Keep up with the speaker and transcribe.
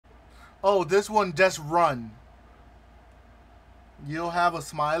Oh, this one just run. You'll have a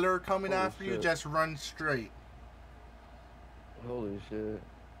smiler coming Holy after you. shit. Just run straight. Holy shit.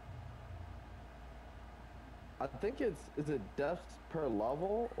 I think is it deaths per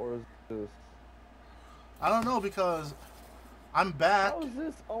level or is this I don't know because I'm back. how is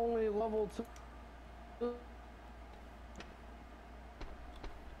this only level 2?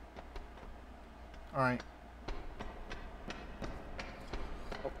 All right.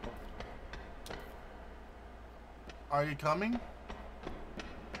 Are you coming?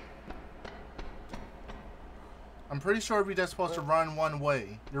 I'm pretty sure we're just supposed to run one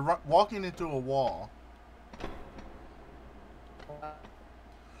way. You're walking into a wall.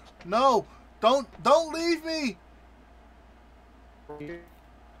 No! Don't leave me!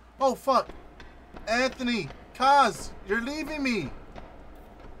 Oh fuck! Anthony! Kaz! You're leaving me!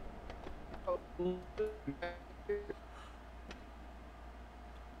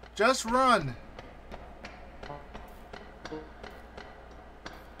 Just run!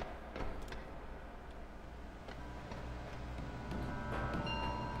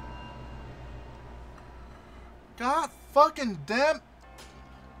 God fucking damn!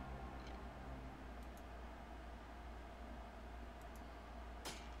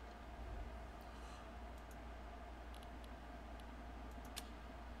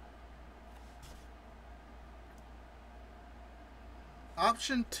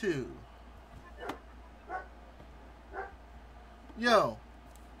 Option 2. Yo.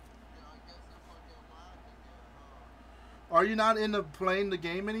 Are you not into playing the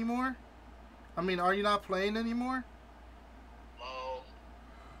game anymore? I mean, are you not playing anymore? Hello?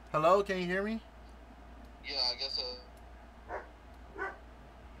 Hello, can you hear me? Yeah, I guess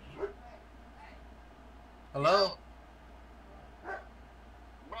Hello? Yo,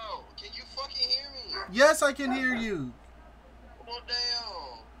 bro, can you fucking hear me? Yes, I can hear you. Well,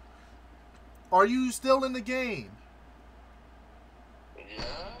 damn. Are you still in the game? Yeah,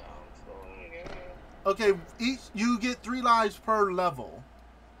 I'm still in the game. Okay, you get 3 lives per level.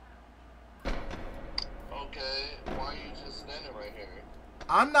 Okay, why are you just standing right here?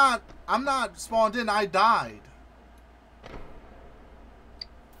 I'm not spawned in, I died.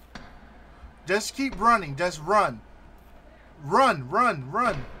 Just keep running, just run. Run, run,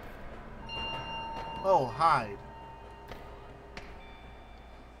 run. Oh, hide.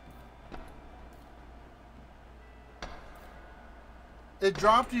 It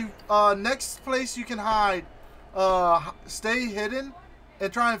dropped you. Next place you can hide, stay hidden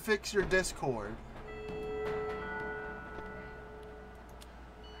and try and fix your Discord.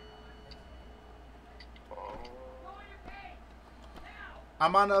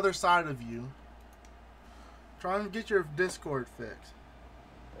 I'm on the other side of you. Try and get your Discord fixed.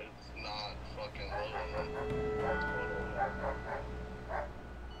 It's not fucking loading.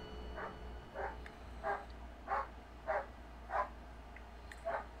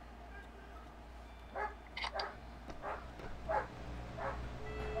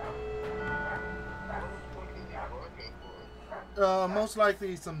 Most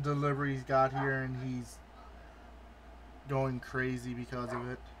likely some deliveries got here and he's going crazy because of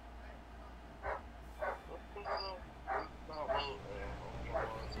it.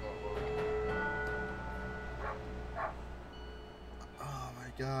 Oh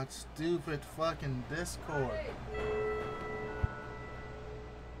my god, stupid fucking Discord.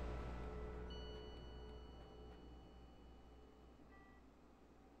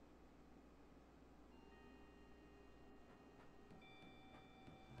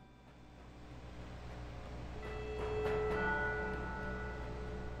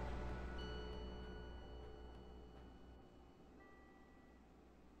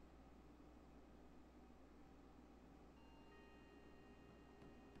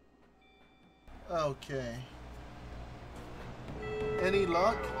 Okay. Any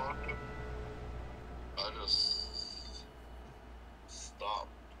luck? I just stopped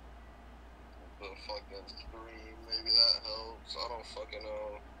the fucking stream. Maybe that helps. I don't fucking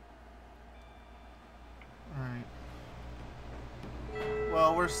know. Alright.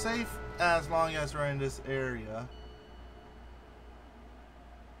 Well, we're safe as long as we're in this area.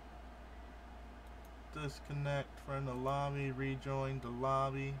 Disconnect from the lobby, rejoin the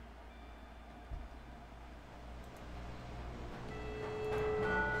lobby.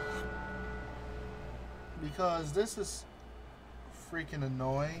 Because this is freaking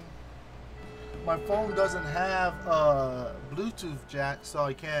annoying. My phone doesn't have a Bluetooth jack, so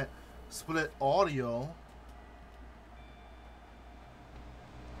I can't split audio.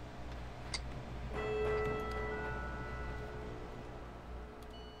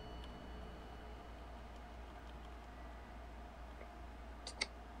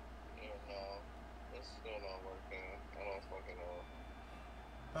 Yeah.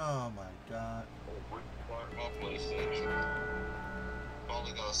 Oh my god. Restart my PlayStation.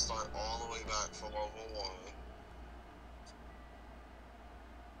 Probably gotta start all the way back from level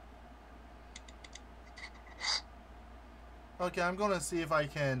 1. Okay, I'm gonna see if I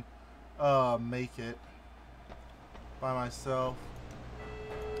can make it by myself.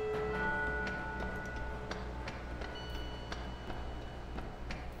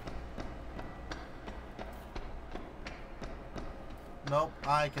 Nope,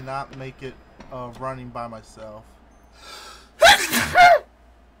 I cannot make it running by myself.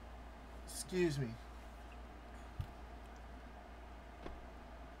 Excuse me.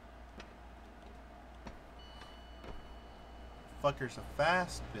 Fucker's a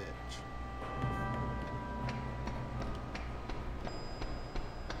fast bitch.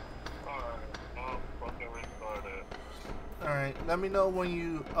 Alright, let me know when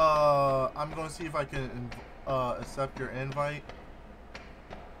you, I'm gonna see if I can, accept your invite.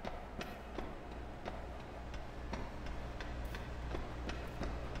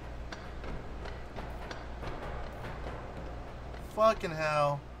 Fucking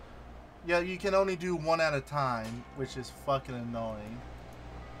hell. Yeah, you can only do one at a time, which is fucking annoying.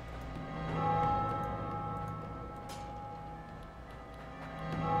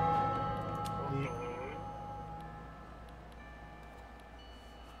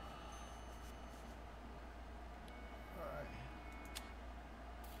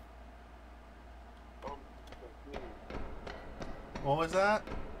 What was that?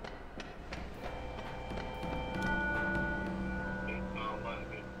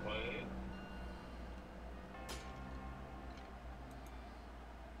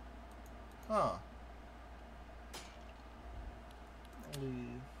 Huh.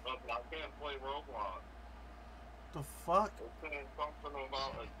 Leave. I can't play Roblox. The fuck? It's saying something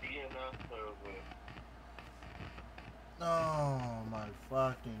about a DNS server. Oh my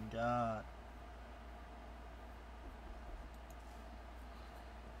fucking god.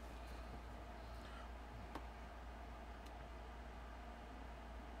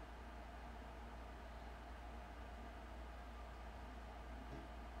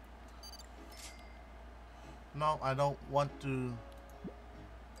 No, I don't want to.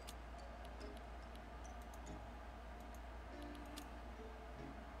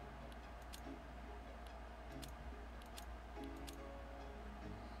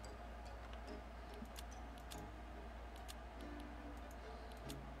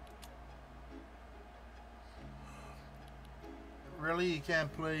 Really, you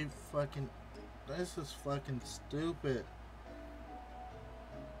can't play fucking. This is fucking stupid.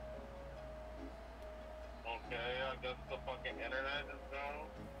 Okay, I guess the fucking internet is down.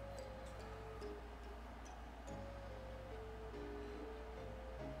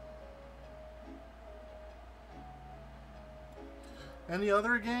 Any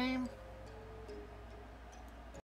other game?